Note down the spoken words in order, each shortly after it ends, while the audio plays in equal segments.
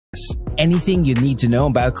Anything you need to know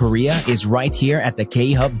about Korea is right here at the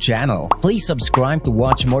K-Hub channel. Please subscribe to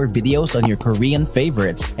watch more videos on your Korean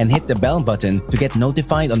favorites and hit the bell button to get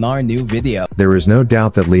notified on our new video. There is no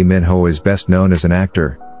doubt that Lee Min-ho is best known as an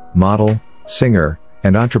actor, model, singer,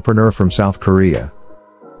 and entrepreneur from South Korea.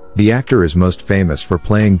 The actor is most famous for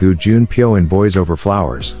playing Gu Jun-pyo in Boys Over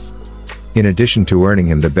Flowers. In addition to earning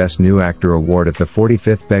him the Best New Actor award at the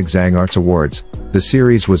 45th Baeksang Arts Awards, the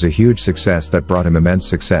series was a huge success that brought him immense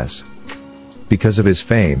success. Because of his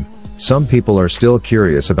fame, some people are still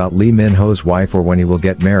curious about Lee Min-ho's wife or when he will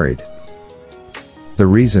get married. The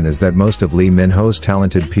reason is that most of Lee Min-ho's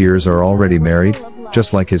talented peers are already married,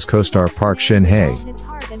 just like his co-star Park Shin-hye.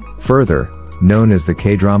 Further, known as the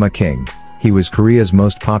K-drama king, he was Korea's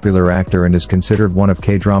most popular actor and is considered one of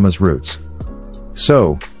K-drama's roots.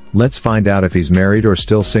 So, let's find out if he's married or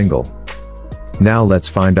still single. Now let's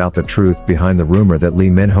find out the truth behind the rumor that Lee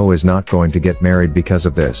Min-ho is not going to get married because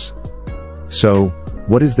of this. So,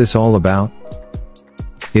 what is this all about?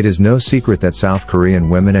 It is no secret that South Korean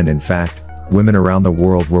women and in fact, women around the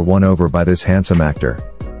world were won over by this handsome actor.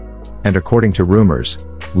 And according to rumors,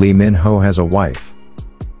 Lee Min-ho has a wife.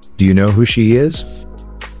 Do you know who she is?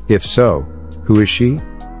 If so, who is she?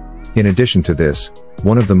 In addition to this,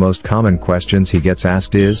 one of the most common questions he gets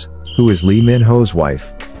asked is, who is Lee Min-ho's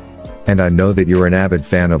wife? And I know that you're an avid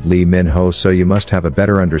fan of Lee Min-ho, so you must have a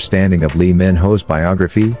better understanding of Lee Min-ho's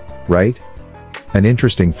biography, right? An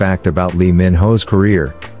interesting fact about Lee Min-ho's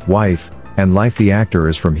career, wife, and life: the actor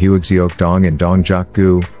is from Heuseok-dong in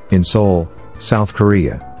Dongjak-gu, in Seoul, South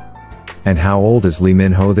Korea. And how old is Lee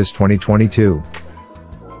Min-ho this 2022?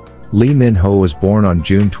 Lee Min-ho was born on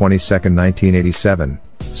June 22, 1987,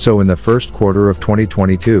 so in the first quarter of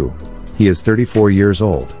 2022, he is 34 years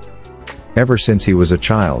old. Ever since he was a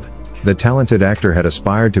child, the talented actor had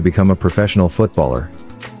aspired to become a professional footballer.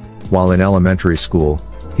 While in elementary school,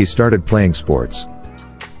 he started playing sports.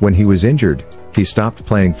 When he was injured, he stopped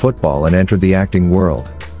playing football and entered the acting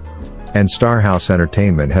world. And Star House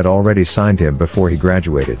Entertainment had already signed him before he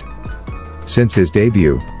graduated. Since his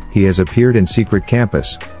debut, he has appeared in Secret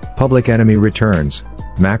Campus, Public Enemy Returns,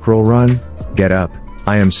 Mackerel Run, Get Up,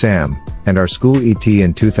 I Am Sam, and Our School E.T.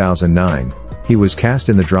 In 2009, he was cast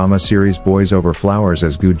in the drama series Boys Over Flowers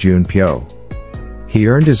as Gu Jun-pyo. He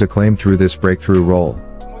earned his acclaim through this breakthrough role.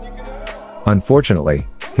 Unfortunately,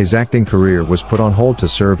 his acting career was put on hold to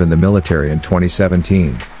serve in the military in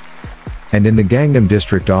 2017. And in the Gangnam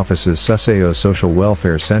District office's Suseo Social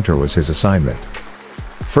Welfare Center was his assignment.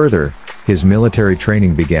 Further, his military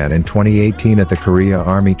training began in 2018 at the Korea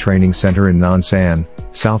Army Training Center in Nonsan,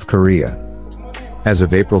 South Korea. As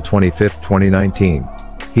of April 25, 2019,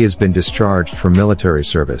 he has been discharged from military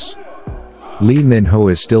service. Lee Min-ho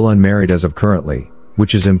is still unmarried as of currently,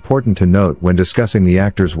 which is important to note when discussing the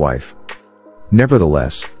actor's wife.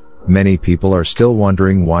 Nevertheless, many people are still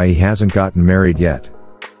wondering why he hasn't gotten married yet.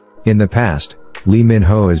 In the past, Lee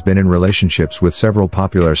Min-ho has been in relationships with several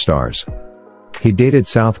popular stars. He dated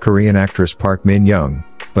South Korean actress Park Min-young,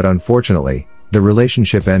 but unfortunately, the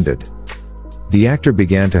relationship ended. The actor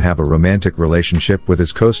began to have a romantic relationship with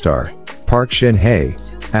his co-star, Park Shin-hye,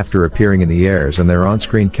 after appearing in The Heirs, and their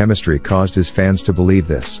on-screen chemistry caused his fans to believe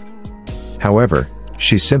this. However,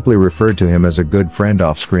 she simply referred to him as a good friend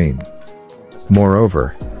off-screen.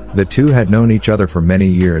 Moreover, the two had known each other for many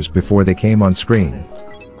years before they came on screen.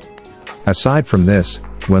 Aside from this,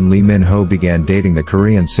 when Lee Min-ho began dating the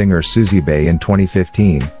Korean singer Suzy Bae in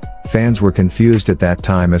 2015, fans were confused at that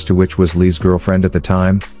time as to which was Lee's girlfriend at the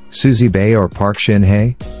time, Suzy Bae or Park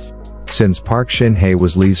Shin-hye. Since Park Shin-hye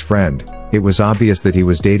was Lee's friend, it was obvious that he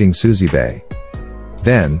was dating Suzy Bae.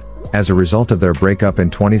 Then, as a result of their breakup in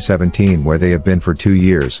 2017, where they have been for 2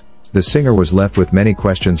 years, the singer was left with many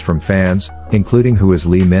questions from fans, including who is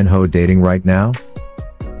Lee Min-ho dating right now?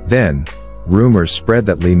 Then, rumors spread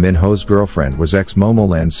that Lee Min-ho's girlfriend was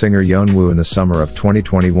ex-Momoland singer Yeonwoo in the summer of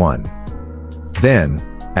 2021. Then,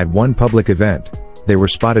 at one public event, they were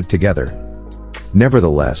spotted together.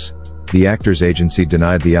 Nevertheless, the actor's agency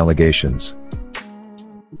denied the allegations.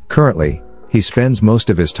 Currently, he spends most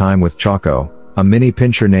of his time with Choco, a mini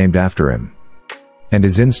pincher named after him. And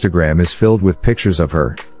his Instagram is filled with pictures of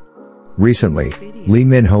her. Recently, Lee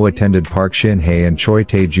Min-ho attended Park Shin-hye and Choi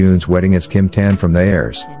Tae-jun's wedding as Kim Tan from The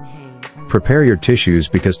Heirs. Prepare your tissues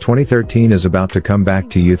because 2013 is about to come back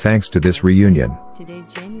to you thanks to this reunion.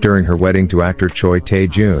 During her wedding to actor Choi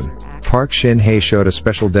Tae-jun, Park Shin-hye showed a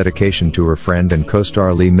special dedication to her friend and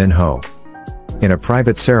co-star Lee Min-ho. In a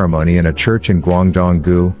private ceremony in a church in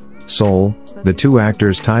Gwangjang-gu, Seoul, the two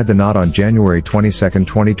actors tied the knot on January 22,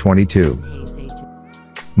 2022.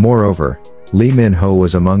 Moreover, Lee Min-ho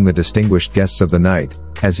was among the distinguished guests of the night,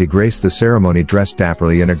 as he graced the ceremony dressed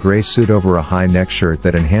dapperly in a gray suit over a high-neck shirt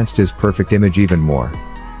that enhanced his perfect image even more.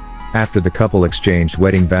 After the couple exchanged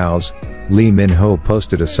wedding vows, Lee Min-ho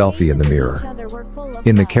posted a selfie in the mirror.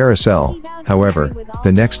 In the carousel, however,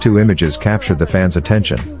 the next two images captured the fans'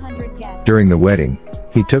 attention. During the wedding,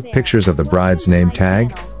 he took pictures of the bride's name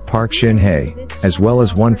tag, Park Shin-hye, as well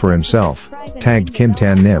as one for himself, tagged Kim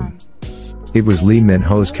Tan-nim. It was Lee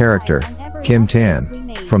Min-ho's character, Kim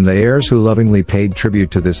Tan, from The Heirs who lovingly paid tribute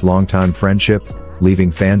to this longtime friendship,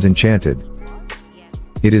 leaving fans enchanted.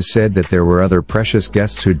 It is said that there were other precious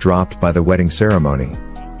guests who dropped by the wedding ceremony.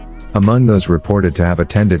 Among those reported to have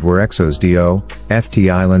attended were EXO's D.O.,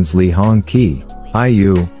 FT Island's Lee Hong-ki,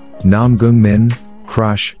 IU, Nam Gung-min,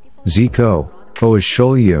 Crush, Zico, Oish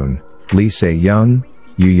Shol-yoon, Lee Se-young,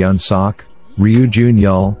 Yoo Yeon-sok, Ryu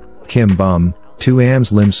Jun-yeol, Kim Bum,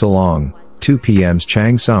 2AM's Lim So-long, 2PM's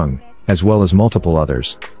Chang Sung, as well as multiple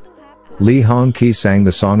others. Lee Hong-ki sang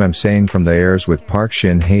the song I'm Saying from The Heirs with Park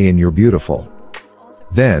Shin-hye in You're Beautiful.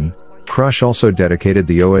 Then, Crush also dedicated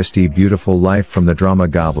the OST Beautiful Life from the drama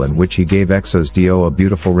Goblin, which he gave EXO's D.O. a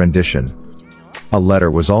beautiful rendition. A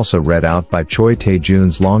letter was also read out by Choi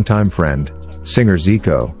Tae-jun's longtime friend, singer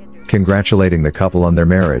Zico, congratulating the couple on their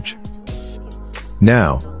marriage.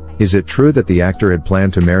 Now, is it true that the actor had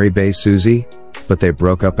planned to marry Bae Suzy, but they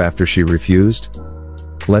broke up after she refused?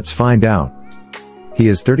 Let's find out. He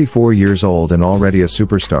is 34 years old and already a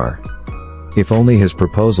superstar. If only his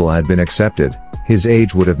proposal had been accepted, his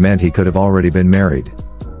age would have meant he could have already been married.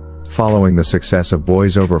 Following the success of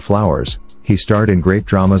Boys Over Flowers, he starred in great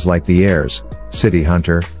dramas like The Heirs, City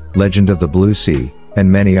Hunter, Legend of the Blue Sea,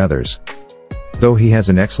 and many others. Though he has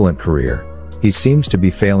an excellent career, he seems to be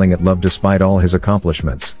failing at love despite all his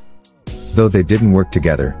accomplishments. Though they didn't work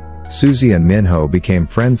together, Suzy and Min-ho became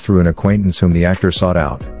friends through an acquaintance whom the actor sought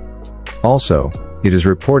out. Also, it is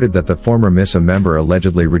reported that the former Miss A member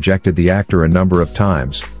allegedly rejected the actor a number of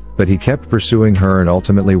times, but he kept pursuing her and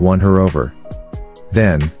ultimately won her over.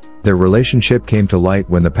 Then, their relationship came to light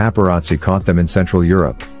when the paparazzi caught them in Central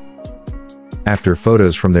Europe. After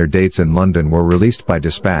photos from their dates in London were released by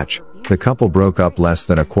Dispatch, the couple broke up less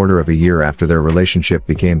than a quarter of a year after their relationship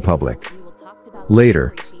became public.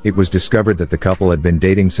 Later, it was discovered that the couple had been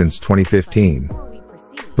dating since 2015.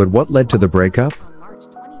 But what led to the breakup?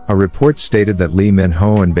 A report stated that Lee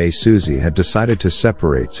Min-ho and Bae Suzy had decided to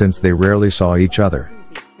separate since they rarely saw each other.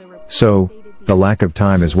 So, the lack of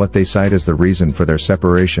time is what they cite as the reason for their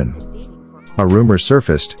separation. A rumor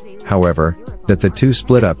surfaced, however, that the two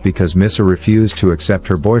split up because Missa refused to accept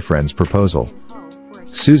her boyfriend's proposal.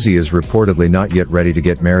 Suzy is reportedly not yet ready to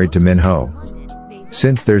get married to Min-ho.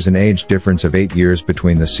 Since there's an age difference of 8 years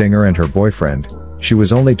between the singer and her boyfriend, she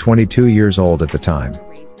was only 22 years old at the time.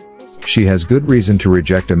 She has good reason to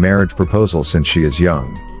reject a marriage proposal since she is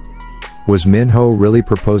young. Was Min-ho really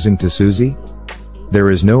proposing to Suzy?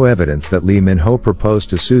 There is no evidence that Lee Min-ho proposed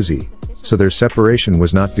to Suzy, so their separation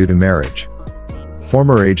was not due to marriage.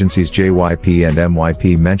 Former agencies JYP and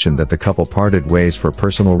MYP mentioned that the couple parted ways for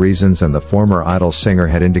personal reasons, and the former Idol singer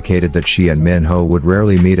had indicated that she and Min-ho would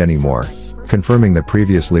rarely meet anymore, confirming the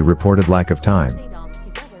previously reported lack of time.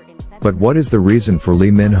 But what is the reason for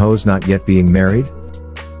Lee Min-ho's not yet being married?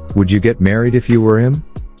 Would you get married if you were him?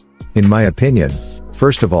 In my opinion,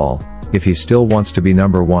 first of all, if he still wants to be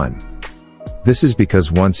number one. This is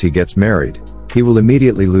because once he gets married, he will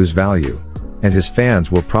immediately lose value, and his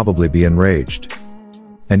fans will probably be enraged.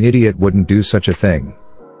 An idiot wouldn't do such a thing.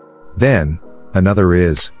 Then, another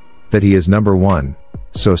is, that he is number one,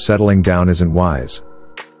 so settling down isn't wise.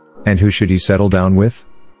 And who should he settle down with?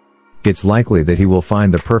 It's likely that he will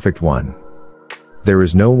find the perfect one. There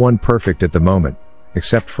is no one perfect at the moment,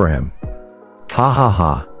 except for him. Ha ha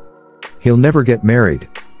ha. He'll never get married,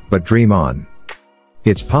 but dream on.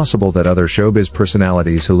 It's possible that other showbiz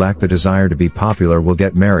personalities who lack the desire to be popular will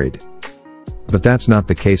get married. But that's not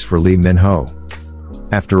the case for Lee Min-ho.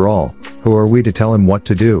 After all, who are we to tell him what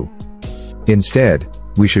to do? Instead,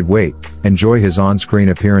 we should wait, enjoy his on-screen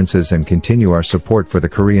appearances, and continue our support for the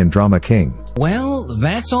Korean drama king. Well,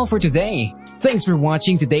 that's all for today. Thanks for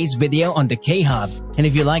watching today's video on the K-Hub. And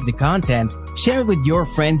if you like the content, share it with your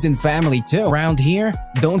friends and family too. Around here,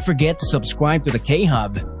 don't forget to subscribe to the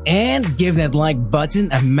K-Hub. And give that like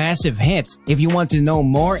button a massive hit if you want to know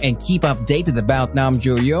more and keep updated about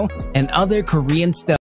Namjoon and other Korean stuff.